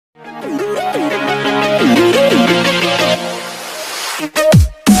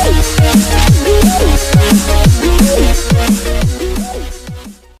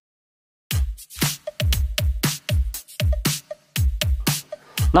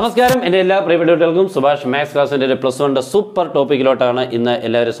നമസ്കാരം എൻ്റെ എല്ലാ പ്രിയപ്പെട്ട കുട്ടികൾക്കും സുഭാഷ് മാത്സ് ക്ലാസ്സിൻ്റെ +1 സൂപ്പർ ടോപ്പിക്കിലോട്ടാണ് ഇന്ന്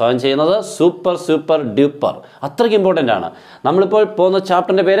എല്ലാവരും സ്വാഗതം ചെയ്യുന്നത്. സൂപ്പർ ഡ്യൂപ്പർ അത്രയ്ക്ക് ഇമ്പോർട്ടൻ്റ് ആണ്. നമ്മളിപ്പോൾ പോകുന്ന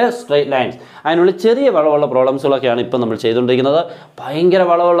ചാപ്റ്ററിൻ്റെ പേര് സ്ട്രെയിറ്റ് ലൈൻസ്. അതിനുള്ളിൽ ചെറിയ വളവുള്ള പ്രോബ്ലംസുകളൊക്കെയാണ് ഇപ്പോൾ നമ്മൾ ചെയ്തുകൊണ്ടിരിക്കുന്നത്. ഭയങ്കര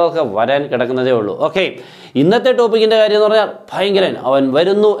വളവുകളൊക്കെ വരാൻ കിടക്കുന്നതേ ഉള്ളൂ. ഓക്കെ, ഇന്നത്തെ ടോപ്പിക്കിൻ്റെ കാര്യം എന്ന് പറഞ്ഞാൽ ഭയങ്കരൻ അവൻ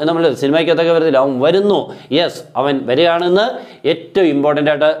വരുന്നു എന്ന് നമ്മൾ സിനിമയ്ക്കകത്തൊക്കെ വരുന്നില്ല, അവൻ വരുന്നു. യെസ്, അവൻ വരികയാണെന്ന് ഏറ്റവും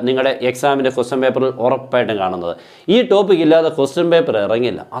ഇമ്പോർട്ടൻ്റ് ആയിട്ട് നിങ്ങളുടെ എക്സാമിൻ്റെ ക്വസ്റ്റ്യൻ പേപ്പറിൽ ഉറപ്പായിട്ടും കാണുന്നത്. ഈ ടോപ്പിക് ഇല്ലാതെ ക്വസ്റ്റ്യൻ പേപ്പർ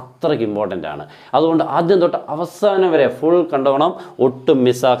ഇറങ്ങില്ല, അത്രയ്ക്ക് ഇമ്പോർട്ടൻ്റ് ആണ്. അതുകൊണ്ട് ആദ്യം തൊട്ട് അവസാനം വരെ ഫുൾ കണ്ടോണം, ഒട്ടും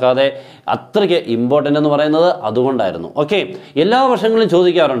മിസ്സാക്കാതെ. അത്രയ്ക്ക് ഇമ്പോർട്ടൻ്റ് എന്ന് പറയുന്നത് അതുകൊണ്ടായിരുന്നു. ഓക്കെ, എല്ലാ വർഷങ്ങളിലും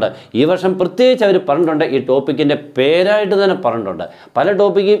ചോദിക്കാറുണ്ട്. ഈ വർഷം പ്രത്യേകിച്ച് അവർ പറഞ്ഞിട്ടുണ്ട്, ഈ ടോപ്പിക്കിൻ്റെ പേരായിട്ട് തന്നെ പറഞ്ഞിട്ടുണ്ട്. പല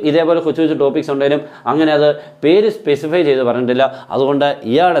ടോപ്പിക്കും ഇതേപോലെ കൊച്ചു കൊച്ചു ടോപ്പിക്സ് ഉണ്ടെങ്കിലും അങ്ങനെ അത് പേര് സ്പെസിഫൈ ചെയ്ത് പറഞ്ഞിട്ടില്ല. അതുകൊണ്ട്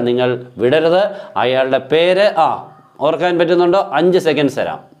ഇയാളെ നിങ്ങൾ വിടരുത്. അയാളുടെ പേര് ഓർക്കാൻ പറ്റുന്നുണ്ടോ? 5 സെക്കൻഡ്സ്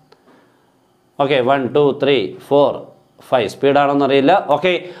തരാം. ഓക്കെ, 1 2 3 4 5 സ്പീഡാണോന്നറിയില്ല.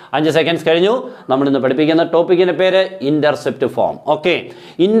 ഓക്കെ, 5 സെക്കൻഡ്സ് കഴിഞ്ഞു. നമ്മളിന്ന് പഠിപ്പിക്കുന്ന ടോപ്പിക്കിൻ്റെ പേര് ഇൻ്റർസെപ്റ്റ് ഫോം. ഓക്കെ,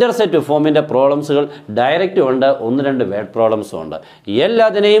 ഇൻ്റർസെപ്റ്റ് ഫോമിൻ്റെ പ്രോബ്ലംസുകൾ ഡയറക്റ്റും ഉണ്ട്, 1-2 വേർഡ് പ്രോബ്ലംസും ഉണ്ട്.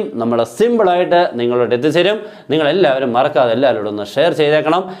 എല്ലാത്തിനെയും നമ്മൾ സിമ്പിളായിട്ട് നിങ്ങളോട് എത്തിച്ചേരും. നിങ്ങളെല്ലാവരും മറക്കാതെ എല്ലാവരോടും ഒന്ന് ഷെയർ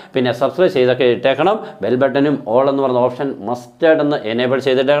ചെയ്തേക്കണം. പിന്നെ സബ്സ്ക്രൈബ് ചെയ്തൊക്കെ ഇട്ടേക്കണം. ബെൽ ബട്ടനും ഓൾ എന്ന് പറഞ്ഞ ഓപ്ഷൻ മസ്റ്റായിട്ടൊന്ന് എനേബിൾ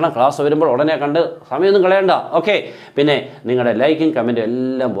ചെയ്തിട്ടേക്കണം. ക്ലാസ് വരുമ്പോൾ ഉടനെ കണ്ട് സമയമൊന്നും കളയണ്ട. ഓക്കെ, പിന്നെ നിങ്ങളുടെ ലൈക്കും കമൻറ്റും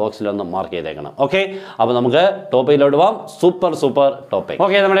എല്ലാം ബോക്സിലൊന്ന് മാർക്ക് ചെയ്തേക്കണം. ഓക്കെ, അപ്പോൾ നമുക്ക് ടോപ്പിക്കിലോട്ട് പോകാം. Super topic.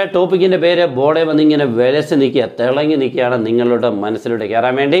 ഓക്കെ, നമ്മുടെ ടോപ്പിക്കിന്റെ പേര് ബോർഡെ വന്നിങ്ങനെ വിലച്ച് നിൽക്കുക, തിളങ്ങി നിൽക്കുകയാണ്. നിങ്ങളുടെ മനസ്സിലൂടെ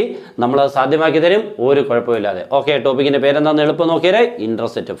കയറാൻ വേണ്ടി നമ്മളത് സാധ്യമാക്കി തരും, ഒരു കുഴപ്പമില്ലാതെ. ഓക്കെ, ടോപ്പിക്കിന്റെ പേരെന്താണെന്ന് എളുപ്പം നോക്കിയാൽ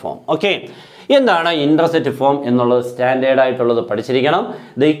ഇന്റർസെപ്റ്റ് ഫോം. ഓക്കെ, എന്താണ് ഇന്റർസെപ്റ്റ് ഫോം എന്നുള്ളത് സ്റ്റാൻഡേർഡ് ആയിട്ടുള്ളത് പഠിച്ചിരിക്കണം.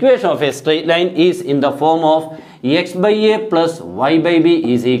 The equation of A straight line is in the form of x/a plus y/b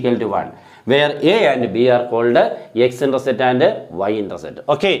is equal to 1. where A and B are called x-intercept and y-intercept.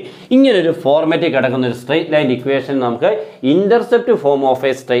 Okay, ഇങ്ങനൊരു ഫോർമാറ്റിൽ കിടക്കുന്ന ഒരു straight line equation നമുക്ക് intercept form of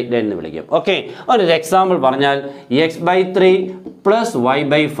A straight line എന്ന് വിളിക്കും. Okay, ഒരു example പറഞ്ഞാൽ x/3 plus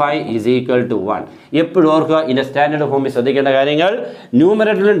y/5 is equal to 1. എപ്പോഴും ഓർക്കുക, ഇതിൻ്റെ സ്റ്റാൻഡേർഡ് ഫോമിൽ ശ്രദ്ധിക്കേണ്ട കാര്യങ്ങൾ,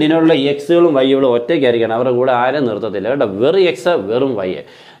 ന്യൂമറേറ്ററിലും ഡിനോമിനേറ്ററിലുള്ള എക്സുകളും വൈകളും ഒറ്റയ്ക്കായിരിക്കണം. അവരുടെ കൂടെ ആരും നിർത്തത്തില്ല കേട്ടോ. വെറും എക്സ് വെറും വൈ.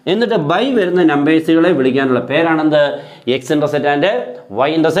 എന്നിട്ട് ബൈ വരുന്ന നമ്പേഴ്സുകളെ വിളിക്കാനുള്ള പേരാണെന്ത്? x-intercept and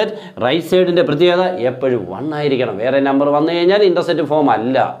y-intercept. റൈറ്റ് സൈഡിൻ്റെ പ്രത്യേകത എപ്പോഴും 1 ആയിരിക്കണം. വേറെ നമ്പർ വന്നു കഴിഞ്ഞാൽ ഇന്റർസെപ്റ്റ് ഫോം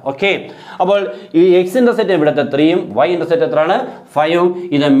അല്ല. ഓക്കെ, അപ്പോൾ ഈ x-intercept ഇവിടുത്തെ 3ഉം y-intercept എത്രയാണ്? 5ഉം.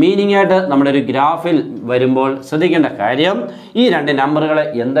 ഇത് മീനിങ് ആയിട്ട് നമ്മുടെ ഒരു ഗ്രാഫിൽ വരുമ്പോൾ ശ്രദ്ധിക്കേണ്ട കാര്യം, ഈ 2 നമ്പറുകൾ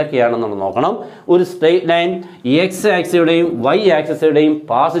എന്തൊക്കെയാണെന്ന് നോക്കണം. ഒരു straight line X ആക്സിയുടെയും Y ആക്സിസുടെയും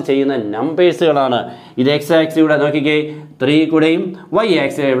pass ചെയ്യുന്ന നമ്പേഴ്സുകളാണ്. ഇത് എക്സ് ആക്സിയുടെ നോക്കിക്കേ 3 കൂടെയും വൈ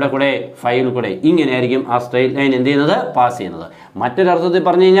ആക്സിയുടെ ഇവിടെ കൂടെ 5 കൂടെ. ഇങ്ങനെയായിരിക്കും ആ സ്ട്രെയിറ്റ് ലൈൻ എന്ത് ചെയ്യുന്നത്? പാസ് ചെയ്യുന്നത്. മറ്റൊരർത്ഥത്തിൽ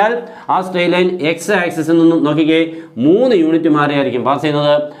പറഞ്ഞു കഴിഞ്ഞാൽ ആ സ്ട്രെയിറ്റ് ലൈൻ എക്സ് ആക്സിസിൽ നിന്നും നോക്കിക്കേ 3 യൂണിറ്റ് മാറിയായിരിക്കും പാസ്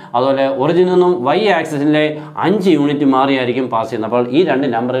ചെയ്യുന്നത്. അതുപോലെ ഒറിജിനിൽ നിന്നും വൈ ആക്സിസിലെ 5 യൂണിറ്റ് മാറിയായിരിക്കും പാസ് ചെയ്യുന്നത്. അപ്പോൾ ഈ 2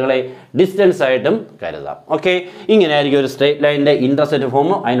 നമ്പറുകളെ ഡിസ്റ്റൻസ് ആയിട്ടും കരുതാം. ഓക്കെ, ഇങ്ങനെയായിരിക്കും ഒരു സ്ട്രെയിറ്റ് ലൈനിൻ്റെ ഇന്റർസെപ്റ്റ്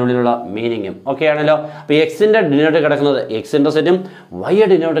ഫോമും അതിനുള്ളിലുള്ള മീനിങ്ങും. ഓക്കെ ആണല്ലോ. അപ്പോൾ എക്സിൻ്റെ ഡിനോട്ട് കിടക്കുന്നത് എക്സ് ഇന്റർസെപ്റ്റും വൈയുടെ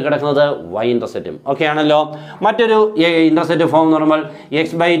ഡിനോട്ട് കിടക്കുന്നത് വൈ ഇന്റർസെപ്റ്റും. ഓക്കെ ആണല്ലോ. മറ്റൊരു ഇന്റർസെപ്റ്റ് ഫോം എന്ന് പറയുമ്പോൾ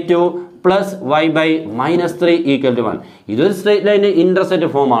x/2 plus y/-3 equal to 1. ഇതൊരു സ്ട്രെയിറ്റ് ലൈൻ ഇന്റർസെപ്റ്റ്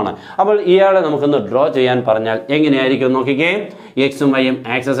ഫോം ആണ്. അപ്പോൾ ഇയാളെ നമുക്കൊന്ന് ഡ്രോ ചെയ്യാൻ പറഞ്ഞാൽ എങ്ങനെയായിരിക്കും നോക്കിക്കേ. എക്സും വൈയും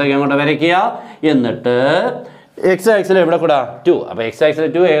ആക്സസ് ഒക്കെ അങ്ങോട്ട് വരയ്ക്കുക. എന്നിട്ട് എക്സ് ആക്സിൽ എവിടെ കൂടാ? 2. അപ്പോൾ എക്സ് ആക്സിൽ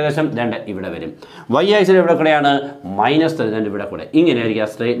 2 ഏകദേശം 2 ഇവിടെ വരും. വൈ ആക്സിൽ എവിടെ കൂടെയാണ്? -3 ഇവിടെ കൂടെ. ഇങ്ങനെയായിരിക്കും ആ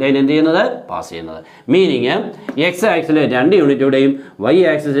സ്ട്രെയിറ്റ് ലൈൻ എന്ത് ചെയ്യുന്നത്? പാസ് ചെയ്യുന്നത്. Meaning X axle 2 യൂണിറ്റൂടെയും Y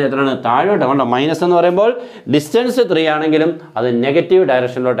axle എത്രയാണ്? താഴോട്ട്. കൊണ്ട് മൈനസ് എന്ന് പറയുമ്പോൾ ഡിസ്റ്റൻസ് 3 ആണെങ്കിലും അത് നെഗറ്റീവ്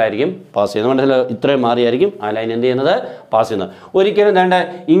ഡയറക്ഷനിലോട്ടായിരിക്കും പാസ് ചെയ്യുന്നത്. മനസ്സിലായോ? ഇത്രയും മാറിയായിരിക്കും ആ ലൈൻ എന്ത് ചെയ്യുന്നത്? പാസ് ചെയ്യുന്നത്. ഒരിക്കലും വേണ്ട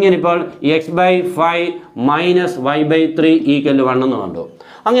ഇങ്ങനെ ഇപ്പോൾ x/5 minus y/3 equal to 1 എന്ന് കണ്ടു.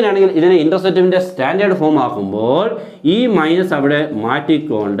 അങ്ങനെയാണെങ്കിൽ ഇതിനെ ഇന്റർസെപ്റ്റിന്റെ സ്റ്റാൻഡേർഡ് ഫോം ആക്കുമ്പോൾ ഈ മൈനസ് അവിടെ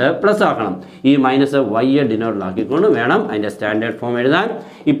മാറ്റിക്കൊണ്ട് പ്ലസ് ആക്കണം. ഈ മൈനസ് വൈയെ ഡിനോട്ടിലാക്കിക്കൊണ്ട് വേണം അതിൻ്റെ സ്റ്റാൻഡേർഡ് ഫോം എഴുതാൻ.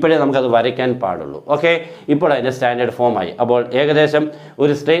 ഇപ്പോഴേ നമുക്കത് വരയ്ക്കാൻ പാടുള്ളൂ. ഓക്കെ, ഇപ്പോൾ അതിൻ്റെ സ്റ്റാൻഡേർഡ് ഫോമായി. അപ്പോൾ ഏകദേശം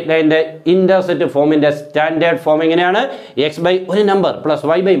ഒരു സ്ട്രെയിറ്റ് ലൈനിൻ്റെ ഇന്റർസെപ്റ്റ് ഫോമിൻ്റെ സ്റ്റാൻഡേർഡ് ഫോം എങ്ങനെയാണ്? x/, ഒരു നമ്പർ പ്ലസ്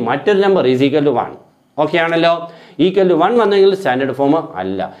y/, മറ്റൊരു number is equal to 1. Okay ആണല്ലോ. ഈക്വൽ ടു 1 വന്നെങ്കിൽ സ്റ്റാൻഡേർഡ് ഫോം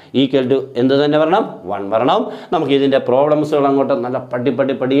അല്ല. ഈക്വൽ ടു എന്ത് തന്നെ വരണം? 1 വരണം. നമുക്ക് ഇതിൻ്റെ പ്രോബ്ലംസുകൾ അങ്ങോട്ട് നല്ല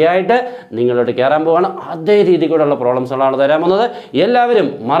പടിയായിട്ട് നിങ്ങളോട് കയറാൻ പോവാണ്. അതേ രീതിയിലുള്ള പ്രോബ്ലംസുകളാണ് തരാൻ പോകുന്നത്. എല്ലാവരും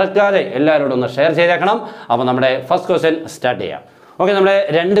മറക്കാതെ എല്ലാവരോടും ഒന്ന് ഷെയർ ചെയ്തേക്കണം. അപ്പോൾ നമ്മുടെ ഫസ്റ്റ് ക്വസ്റ്റ്യൻ സ്റ്റാർട്ട് ചെയ്യാം. ഓക്കെ, നമ്മുടെ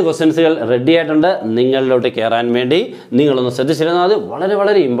 2 ക്വസ്റ്റ്യൻസുകൾ റെഡി ആയിട്ടുണ്ട് നിങ്ങളിലോട്ട് കയറാൻ വേണ്ടി. നിങ്ങളൊന്ന് ശ്രദ്ധിച്ചിരുന്നാൽ അത് വളരെ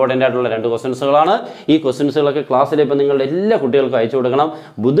വളരെ ഇമ്പോർട്ടൻ്റ് ആയിട്ടുള്ള 2 ക്വസ്റ്റ്യൻസുകളാണ്. ഈ ക്വസ്റ്റ്യൻസുകളൊക്കെ ക്ലാസ്സിൽ ഇപ്പോൾ നിങ്ങളുടെ എല്ലാ കുട്ടികൾക്കും അയച്ചു കൊടുക്കണം.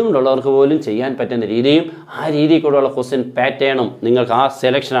 ബുദ്ധിമുട്ടുള്ളവർക്ക് പോലും ചെയ്യാൻ പറ്റുന്ന രീതിയും ആ രീതിയിൽ കൂടെയുള്ള ക്വസ്റ്റ്യൻ പാറ്റേണും നിങ്ങൾക്ക് ആ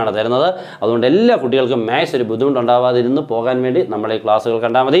സെലക്ഷനാണ് തരുന്നത്. അതുകൊണ്ട് എല്ലാ കുട്ടികൾക്കും മാത്സ് ഒരു ബുദ്ധിമുട്ടുണ്ടാവാതിരുന്ന് പോകാൻ വേണ്ടി നമ്മളെ ക്ലാസ്സുകൾ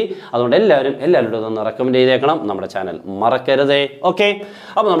കണ്ടാൽ മതി. അതുകൊണ്ട് എല്ലാവരോടും ഒന്ന് റെക്കമെൻഡ് ചെയ്തേക്കണം, നമ്മുടെ ചാനൽ മറക്കരുതേ. ഓക്കെ,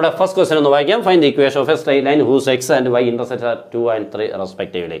 അപ്പോൾ നമ്മുടെ ഫസ്റ്റ് ക്വസ്റ്റ്യൻ ഒന്ന് വായിക്കാം. Find the equation of A straight line whose X and Y intersect R 2 and 3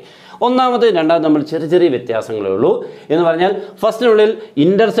 respectively. ഒന്നാമത് രണ്ടാമത് നമ്മൾ ചെറിയ വ്യത്യാസങ്ങളേ ഉള്ളൂ. എന്ന് പറഞ്ഞാൽ ഫസ്റ്റിനുള്ളിൽ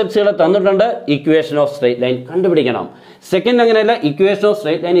ഇന്റർസെപ്റ്റ്സുകളെ തന്നിട്ടുണ്ട്, ഇക്വേഷൻ ഓഫ് സ്ട്രെയിറ്റ് ലൈൻ കണ്ടുപിടിക്കണം. സെക്കൻഡ് അങ്ങനെയല്ല, equation of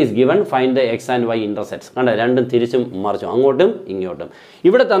straight line is given, find the X and Y intersects. കണ്ട, രണ്ടും തിരിച്ചും മറിച്ചും, അങ്ങോട്ടും ഇങ്ങോട്ടും.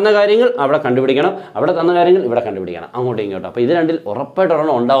 ഇവിടെ തന്ന കാര്യങ്ങൾ അവിടെ കണ്ടുപിടിക്കണം, അവിടെ തന്ന കാര്യങ്ങൾ ഇവിടെ കണ്ടുപിടിക്കണം, അങ്ങോട്ടും ഇങ്ങോട്ടും. അപ്പോൾ ഇത് രണ്ടിൽ ഉറപ്പായിട്ട്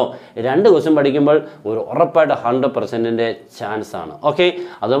ഒരെണ്ണം ഉണ്ടാവും. 2 ക്വസ്റ്റ്യൻ പഠിക്കുമ്പോൾ ഒരു ഉറപ്പായിട്ട് 100% ചാൻസ് ആണ്. ഓക്കെ,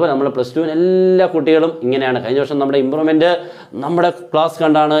 അതുപോലെ നമ്മൾ +2 എല്ലാ കുട്ടികളും ഇങ്ങനെയാണ്. കഴിഞ്ഞ വർഷം നമ്മുടെ ഇമ്പ്രൂവ്മെൻറ്റ് നമ്മുടെ ക്ലാസ്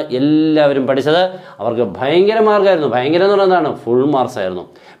കണ്ടാണ് എല്ലാവരും പഠിച്ചത്. അവർക്ക് ഭയങ്കര മാർക്കായിരുന്നു. ഭയങ്കര എന്ന് പറയുന്നതാണ്, ഫുൾ മാർക്സ് ആയിരുന്നു.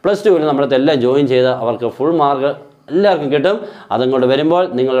 +2 നമ്മളെല്ലാം ജോയിൻ ചെയ്ത് അവർക്ക് ഫുൾ മാർക്ക് എല്ലാവർക്കും കിട്ടും. അതങ്ങോട്ട് വരുമ്പോൾ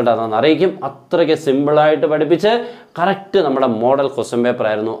നിങ്ങളുടെ അതൊന്ന് അറിയിക്കും. അത്രയ്ക്ക് സിമ്പിളായിട്ട് പഠിപ്പിച്ച് കറക്റ്റ് നമ്മുടെ മോഡൽ ക്വസ്റ്റ്യൻ പേപ്പർ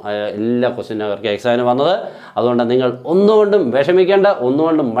ആയിരുന്നു എല്ലാ ക്വസ്റ്റ്യനും അവർക്ക് എക്സാമിന് വന്നത്. അതുകൊണ്ട് നിങ്ങൾ ഒന്നുകൊണ്ടും വിഷമിക്കേണ്ട,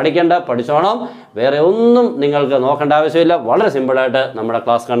 ഒന്നുകൊണ്ടും മടിക്കേണ്ട, പഠിച്ചോണം. വേറെ ഒന്നും നിങ്ങൾക്ക് നോക്കേണ്ട ആവശ്യമില്ല. വളരെ സിമ്പിളായിട്ട് നമ്മുടെ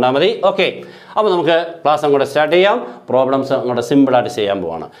ക്ലാസ് കണ്ടാൽ മതി. ഓക്കെ, അപ്പോൾ നമുക്ക് ക്ലാസ് അങ്ങോട്ട് സ്റ്റാർട്ട് ചെയ്യാം. പ്രോബ്ലംസ് അങ്ങോട്ട് സിമ്പിളായിട്ട് ചെയ്യാൻ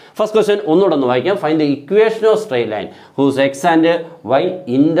പോവാണ്. ഫസ്റ്റ് ക്വസ്റ്റ്യൻ ഒന്നുകൂടെ ഒന്ന് വായിക്കാം. Find the equation of straight line whose X and Y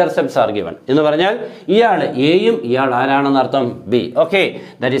intercepts are given. എന്ന് പറഞ്ഞാൽ ഇയാൾ എയും ഇയാൾ ആരാണെന്ന് അർത്ഥം B. Okay,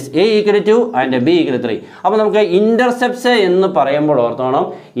 that is A equal two and B equal 3. അപ്പോൾ നമുക്ക് ഇന്റർസെപ്റ്റ്സ് എന്ന് പറയുമ്പോൾ ഓർത്തോണം,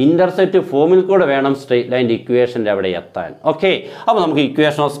 ഇന്റർസെപ്റ്റ് ഫോമിൽ കൂടെ വേണം സ്ട്രെയിറ്റ് ലൈൻ ഇക്വേഷൻ്റെ അവിടെ എത്താൻ. ഓക്കെ, അപ്പോൾ നമുക്ക്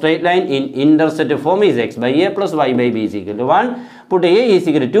equation of straight line in intercept form is X by A plus Y by B is equal to 1. Put a is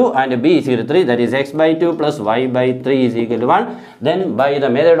equal to 2 and b is equal to 3, that is x by 2 plus y by 3 is equal to 1. Then by the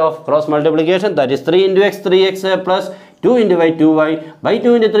method of cross multiplication, that is 3 into x, 3x plus 2 into y, 2y by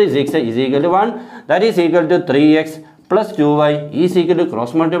 2 into 3, 6 is equal to 1. That is equal to 3x plus 2y is equal to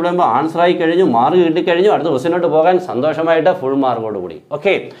cross multiply. Answer ആയി കഴിഞ്ഞു, mark കിട്ടിക്കഴിഞ്ഞു. അടുത്ത ക്വസ്റ്റ്യനോട്ട് പോകാൻ സന്തോഷമായിട്ട് full മാർക്കോട് കൂടി.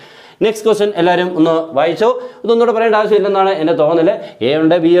 Okay, next question എല്ലാവരും ഒന്ന് വായിച്ചോ. ഇതൊന്നുകൂടെ പറയേണ്ട ആവശ്യമില്ലെന്നാണ് എൻ്റെ തോന്നല്. എ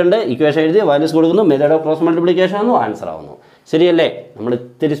ഉണ്ട്, ബി ഉണ്ട്, ഇക്വേഷൻ എഴുതി വാല്യൂസ് കൊടുക്കുന്നു, മെത്തേഡ് ഓഫ് ക്രോസ് മൾട്ടിപ്ലിക്കേഷൻ ആണെന്നു, ആൻസർ ആവുന്നു. ശരിയല്ലേ? നമ്മൾ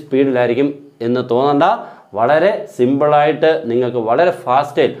ഇത്തിരി സ്പീഡിലായിരിക്കും എന്ന് തോന്നണ്ട. വളരെ സിമ്പിളായിട്ട് നിങ്ങൾക്ക് വളരെ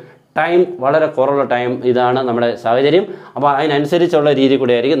ഫാസ്റ്റിൽ വളരെ കുറവുള്ള ടൈം ഇതാണ് നമ്മുടെ സാഹചര്യം. അപ്പോൾ അതിനനുസരിച്ചുള്ള രീതി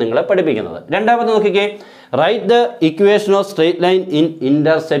കൂടെ ആയിരിക്കും നിങ്ങളെ പഠിപ്പിക്കുന്നത്. രണ്ടാമത് നോക്കിക്കേ, write the equation of straight line in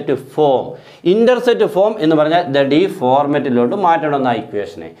intercept form. Intercept form എന്ന് പറഞ്ഞാൽ ദ ഫോർമാറ്റിലോട്ട് മാറ്റണമെന്ന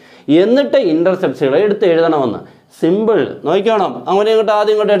ഇക്വേഷനെ, എന്നിട്ട് ഇന്റർസെപ്റ്റ്സുകളെ എടുത്ത് എഴുതണമെന്ന്. സിമ്പിൾ, നോക്കണം. അങ്ങനെ ഇങ്ങോട്ട്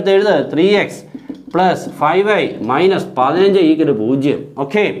ആദ്യം ഇങ്ങോട്ട് എടുത്ത് എഴുത്. 3x plus 5y minus 15 equal 0.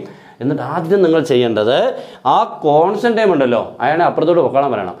 Okay, എന്നിട്ട് ആദ്യം നിങ്ങൾ ചെയ്യേണ്ടത് ആ കോൺസ്റ്റന്റ് ടൈം ഉണ്ടല്ലോ, അയാളെ അപ്പുറത്തോട്ട്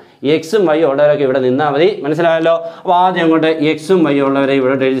പൊക്കണം പറയണം. എക്സും വൈ ഉള്ളവരൊക്കെ ഇവിടെ നിന്നാൽ മതി. മനസ്സിലായല്ലോ? അപ്പോൾ ആദ്യം അങ്ങോട്ട് എക്സും വൈ ഉള്ളവരെ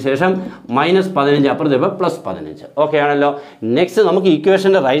ഇവിടെ എഴുതിയ ശേഷം -15 അപ്പുറത്ത് ഇപ്പോൾ +15. ഓക്കെ ആണല്ലോ? നെക്സ്റ്റ് നമുക്ക്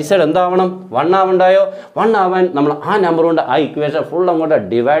ഇക്വേഷൻ്റെ റൈറ്റ് സൈഡ് എന്താവണം? 1 ആവണ്ടായോ? 1 ആവാൻ നമ്മൾ ആ നമ്പർ കൊണ്ട് ആ ഇക്വേഷൻ ഫുൾ അങ്ങോട്ട്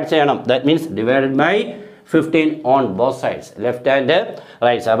ഡിവൈഡ് ചെയ്യണം. That means divided by 15 on both sides, left and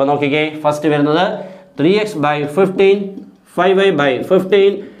right. അപ്പോൾ നോക്കിക്കേ, ഫസ്റ്റ് വരുന്നത് 3x by 15, 5y by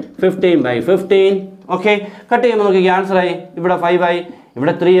 15, 15 by 15. Okay, cut ചെയ്യുമ്പോൾ നോക്കിക്കേ, ആൻസർ ആയി. ഇവിടെ 5 ആയി,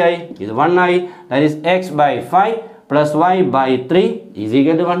 ഇവിടെ 3 ആയി, ഇത് 1 ആയി. That is x by 5 plus y by 3 is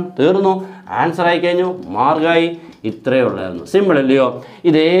equal to 1. തീർന്നു, ആൻസർ ആയി കഴിഞ്ഞു, മാർക്കായി. ഇത്രയേ ഉള്ളായിരുന്നു. സിമ്പിൾ അല്ലയോ?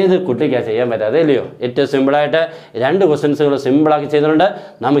 ഇതേത് കുട്ടിക്കാണ് ചെയ്യാൻ പറ്റാതെ അല്ലയോ? ഏറ്റവും സിമ്പിളായിട്ട് 2 ക്വസ്റ്റ്യൻസുകൾ സിമ്പിളാക്കി ചെയ്തിട്ടുണ്ട്.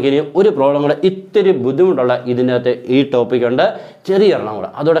 നമുക്കിനി ഒരു പ്രോബ്ലം കൂടെ ഇത്തിരി ബുദ്ധിമുട്ടുള്ള ഇതിൻ്റെ അകത്ത് ഈ ടോപ്പിക് ഉണ്ട്, ചെറിയ എണ്ണം കൂടെ.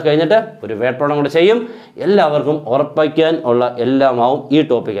 അതോടെ കഴിഞ്ഞിട്ട് ഒരു വേഡ് പ്രോബ്ലം കൂടെ ചെയ്യും. എല്ലാവർക്കും ഉറപ്പിക്കാൻ ഉള്ള എല്ലാമാവും ഈ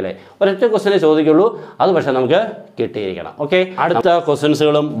ടോപ്പിക്കിലെ. ഒരൊറ്റ ക്വസ്റ്റ്യനെ ചോദിക്കുള്ളൂ, അത് പക്ഷേ നമുക്ക് കിട്ടിയിരിക്കണം. ഓക്കെ, അടുത്ത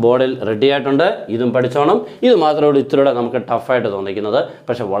ക്വസ്റ്റ്യൻസുകളും ബോർഡിൽ റെഡി ആയിട്ടുണ്ട്. ഇതും പഠിച്ചോണം. ഇത് മാത്രമേ ഉള്ളൂ ഇത്തിരിയുടെ നമുക്ക് ടഫായിട്ട് തോന്നിക്കുന്നത്,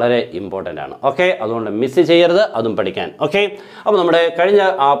 പക്ഷെ വളരെ ഇമ്പോർട്ടൻ്റ് ആണ്. ഓക്കെ, അതുകൊണ്ട് മിസ് ചെയ്യരുത് അതും പഠിക്കാൻ. ഓക്കെ, അപ്പോൾ നമ്മുടെ കഴിഞ്ഞ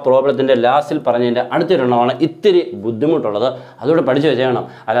ആ പ്രോബ്ലത്തിൻ്റെ ലാസ്റ്റിൽ പറഞ്ഞതിൻ്റെ അടുത്തൊരെണ്ണമാണ് ഇത്തിരി ബുദ്ധിമുട്ടുള്ളത്. അതുകൂടെ പഠിച്ചു വെച്ചേക്കണം.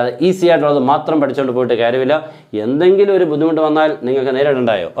 അല്ലാതെ ഈസി ആയിട്ടുള്ളത് മാത്രം പഠിച്ചുകൊണ്ട് പോയിട്ട് കാര്യമില്ല. എന്തെങ്കിലും ഒരു ബുദ്ധിമുട്ട് വന്നാൽ നിങ്ങൾക്ക്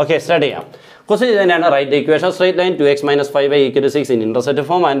നേരിടണ്ടായോ? ഓക്കെ, സ്റ്റാർട്ട് ചെയ്യാം. ക്വസ്റ്റ്യൻ ഇത് തന്നെയാണ്. Write the equation of straight line 2x - 5y = 6 in intercept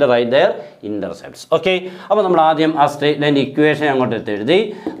form and right there intercepts. Okay, അപ്പോൾ നമ്മൾ ആദ്യം ആ സ്ട്രെയിറ്റ് ലൈൻ ഇക്വേഷൻ അങ്ങോട്ട് എഴുതി.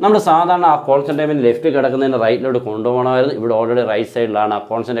 നമ്മൾ സാധാരണ ആ കോൺസ്റ്റന്റ് ടൈമിൽ ലെഫ്റ്റ് കിടക്കുന്നതിന് റൈറ്റിലോട്ട് കൊണ്ടുപോകണമായിരുന്നു. ഇവിടെ ഓൾറെഡി റൈറ്റ് സൈഡിലാണ് ആ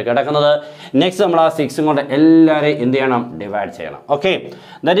കോൺസ്റ്റന്റ് കിടക്കുന്നത്. നെക്സ്റ്റ് നമ്മൾ ആ 6 കൊണ്ട് എല്ലാവരെയും എന്ത് ചെയ്യണം? ഡിവൈഡ് ചെയ്യണം. Okay,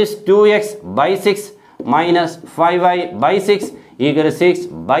 that is 2x by 6 minus 5y by 6 equal to 6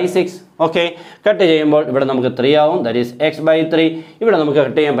 by 6. Okay, cut ചെയ്യുമ്പോൾ ഇവിടെ നമുക്ക് 3 ആവും. That is x by 3. ഇവിടെ നമുക്ക്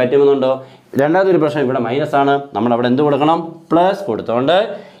കട്ട് ചെയ്യാൻ പറ്റുമെന്നുണ്ടോ? രണ്ടാമതൊരു പ്രശ്നം, ഇവിടെ മൈനസ് ആണ്. നമ്മൾ അവിടെ എന്ത് കൊടുക്കണം? പ്ലസ് കൊടുത്തോണ്ട്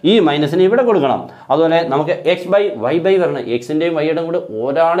ഈ മൈനസിന് ഇവിടെ കൊടുക്കണം. അതുപോലെ നമുക്ക് എക്സ് ബൈ വൈ ബൈ വരണം. എക്സിൻ്റെയും വൈയുടെയും കൂടെ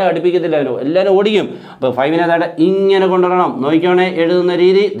ഒരാളെ അടുപ്പിക്കത്തില്ലല്ലോ, എല്ലാവരും ഓടിക്കും. അപ്പോൾ 5നെ താഴെ ഇങ്ങനെ കൊണ്ടുവരണം. നോക്കിക്കോണേ എഴുതുന്ന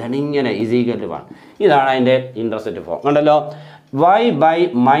രീതി ഇങ്ങനെ ഈസ് ഈക്വൽ ടു 1. ഇതാണ് അതിൻ്റെ ഇൻ്റർസെപ്റ്റ് ഫോം. കണ്ടല്ലോ, y ബൈ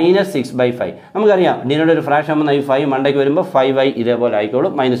 -6/5. നമുക്കറിയാം ഇതിനോട് ഒരു ഫ്രാക്ഷൻ വന്ന ഈ 5 മണ്ടയ്ക്ക് വരുമ്പോൾ 5y ഇതേപോലെ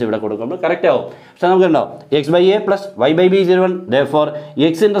ആയിക്കോളും. മൈനസ് ഇവിടെ കൊടുക്കുമ്പോൾ കറക്റ്റ് ആവും. പക്ഷെ നമുക്കുണ്ടോ X by A plus Y by B 1. Therefore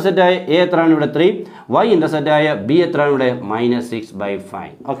X intercept ആയ എ എത്രയാണ് ഇവിടെ 3, വൈ ഇൻ്റർസെപ്റ്റ് ആയ ബി എത്രയാണ് ഇവിടെ -6/5.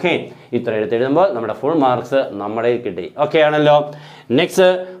 ഓക്കെ, ഇത്ര എഴുതുമ്പോൾ നമ്മുടെ ഫുൾ മാർക്സ് നമ്മുടെ കിട്ടി. ഓക്കെ ആണല്ലോ. Next,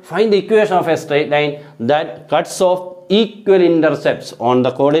 find the equation of A straight line that cuts of equal intercepts on the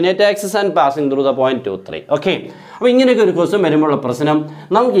coordinate axis and passing through the point 2, 3. Okay, അപ്പോൾ ഇങ്ങനെയൊക്കെ ഒരു ക്വസ്റ്റ്യൻ വരുമ്പോഴുള്ള പ്രശ്നം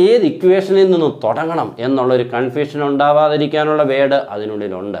നമുക്ക് ഏത് ഇക്വേഷനിൽ നിന്ന് തുടങ്ങണം എന്നുള്ളൊരു കൺഫ്യൂഷൻ ഉണ്ടാവാതിരിക്കാനുള്ള വേർഡ്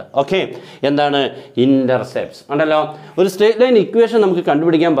അതിനുള്ളിലുണ്ട്. ഓക്കെ, എന്താണ് ഇന്റർസെപ്റ്റ്സ് ഉണ്ടല്ലോ. ഒരു സ്ട്രേറ്റ് ലൈൻ ഇക്വേഷൻ നമുക്ക്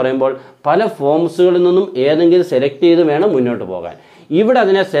കണ്ടുപിടിക്കാൻ പറയുമ്പോൾ പല ഫോംസുകളിൽ നിന്നും ഏതെങ്കിലും സെലക്ട് ചെയ്ത് വേണം മുന്നോട്ട് പോകാൻ. ഇവിടെ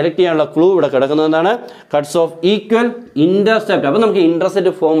അതിനെ സെലക്ട് ചെയ്യാനുള്ള ക്ലൂ ഇവിടെ കിടക്കുന്നത് എന്താണ്? Cuts of equal intercept. അപ്പോൾ നമുക്ക്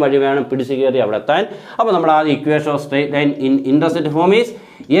ഇന്റർസെപ്റ്റ് ഫോം വഴി വേണം പിടിച്ച് കയറി അവിടെ എത്താൻ. അപ്പോൾ നമ്മൾ ആദ്യം equation of straight line in intercept form is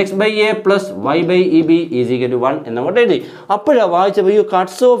X by A plus Y by E B is equal to 1 എന്നങ്ങോട്ട് എഴുതി. അപ്പോഴാണ് വായിച്ചപ്പോൾ ഈ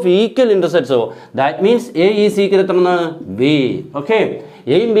cuts of equal ഇന്റർസെപ്റ്റ്സോ that means A is equal എത്രയാണ്? ബി. ഓക്കെ,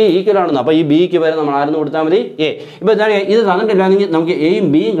 എയും ബി ഈക്വൽ ആണെന്ന്. അപ്പോൾ ഈ ബിക്ക് വരെ നമ്മൾ ആരെന്ന് കൊടുത്താൽ മതി? എ. ഇപ്പോൾ എന്താണ് ഇത് തന്നിട്ടില്ലാണെങ്കിൽ നമുക്ക് എയും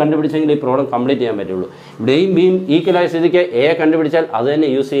ബിയും കണ്ടുപിടിച്ചെങ്കിൽ ഈ പ്രോബ്ലം കംപ്ലീറ്റ് ചെയ്യാൻ പറ്റുള്ളൂ. ഇവിടെ എയും ബിയും ഈക്വലായ സ്ഥിതിക്ക് എ കണ്ടുപിടിച്ചാൽ അത് തന്നെ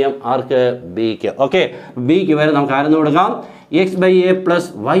യൂസ് ചെയ്യാം. ആർക്ക്? ബിക്ക്. ഓക്കെ, ബിക്ക് വരെ നമുക്ക് ആരെന്ന് കൊടുക്കാം? X by A plus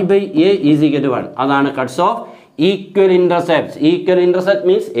Y by A is equal to 1. അതാണ് cuts of equal intercepts. Equal intercept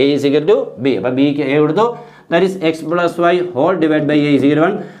means A is equal to B. അപ്പോൾ ബിക്ക് എ കൊടുത്തു. That is X plus Y whole divide by A is equal to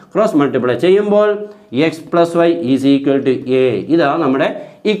 1. Cross multiply ചെയ്യുമ്പോൾ X plus Y is equal to A. ഇതാണ് നമ്മുടെ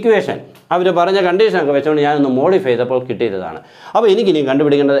equation. അവർ പറഞ്ഞ കണ്ടീഷനൊക്കെ വെച്ചുകൊണ്ട് ഞാനൊന്ന് modify ചെയ്തപ്പോൾ കിട്ടിയതാണ്. അപ്പോൾ എനിക്കിനി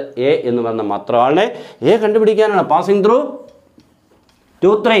കണ്ടുപിടിക്കേണ്ടത് എ എന്ന് പറഞ്ഞ മാത്രമാണ്. എ കണ്ടുപിടിക്കാനാണ് പാസിംഗ് ത്രൂ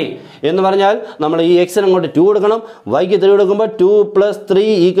 2, 3 എന്ന് പറഞ്ഞാൽ നമ്മൾ ഈ എക്സിന് അങ്ങോട്ട് 2 കൊടുക്കണം, വൈക്ക് 3 കൊടുക്കുമ്പോൾ 2 + 3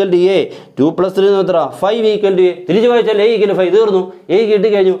 = എ. 2 + 3 എത്ര? 5 = എ. തിരിച്ചു വായിച്ചാൽ എ = 5 തീർന്നു. എ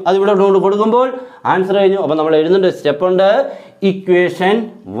കിട്ടിക്കഴിഞ്ഞു. അത് ഇവിടെ കൊണ്ട് കൊടുക്കുമ്പോൾ ആൻസർ കഴിഞ്ഞു. അപ്പോൾ നമ്മൾ എഴുതേണ്ട സ്റ്റെപ്പ് ഉണ്ട്. Equation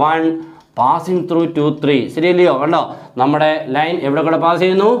 1 passing through 2, 3. ശരിയല്ലയോ? കണ്ടോ, നമ്മുടെ ലൈൻ എവിടെ കൂടെ പാസ്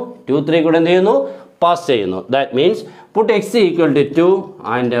ചെയ്യുന്നു? 2, 3 കൂടെ എന്ത് ചെയ്യുന്നു? പാസ് ചെയ്യുന്നു. That means puttu X equal to 2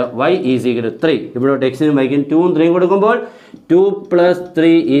 and Y is equal to 3. ഇവിടെ എക്സിനും വൈക്കും 2 ഉം 3 കൊടുക്കുമ്പോൾ 2 +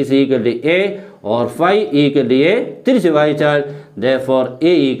 3 is equal to A or 5 equal to A. തിരിച്ച് വായിച്ചാൽ therefore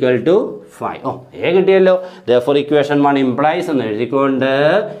a equal to 5. Oh, A കിട്ടിയല്ലോ. therefore ഇക്വേഷൻ 1 ഇംപ്ലൈസ് എന്ന് എഴുതിക്കൊണ്ട്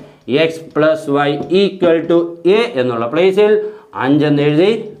X plus Y equal to A എന്നുള്ള പ്ലേസിൽ 5 എന്ന്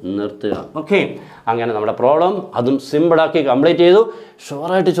എഴുതി നിർത്തുക. ഓക്കെ, അങ്ങനെ നമ്മുടെ പ്രോബ്ലം അതും സിമ്പിളാക്കി കംപ്ലീറ്റ് ചെയ്തു.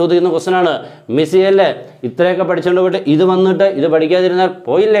 ഷുവറായിട്ട് ചോദിക്കുന്ന ക്വസ്റ്റൻ ആണ്. മിസ് ചെയ്യല്ലേ? ഇത്രയൊക്കെ പഠിച്ചുകൊണ്ട് പോയിട്ട് ഇത് വന്നിട്ട് ഇത് പഠിക്കാതിരുന്നാൽ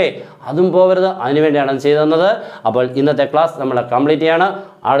പോയില്ലേ? അതും പോകരുത്. അതിനുവേണ്ടിയാണ് ചെയ്തു തന്നത്. അപ്പോൾ ഇന്നത്തെ ക്ലാസ് നമ്മൾ കംപ്ലീറ്റ് ചെയ്യാണ്.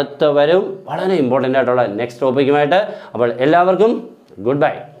 അടുത്ത വരും വളരെ ഇമ്പോർട്ടൻ്റ് ആയിട്ടുള്ള നെക്സ്റ്റ് ടോപ്പിക്കുമായിട്ട്. അപ്പോൾ എല്ലാവർക്കും ഗുഡ്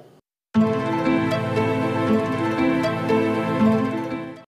ബൈ.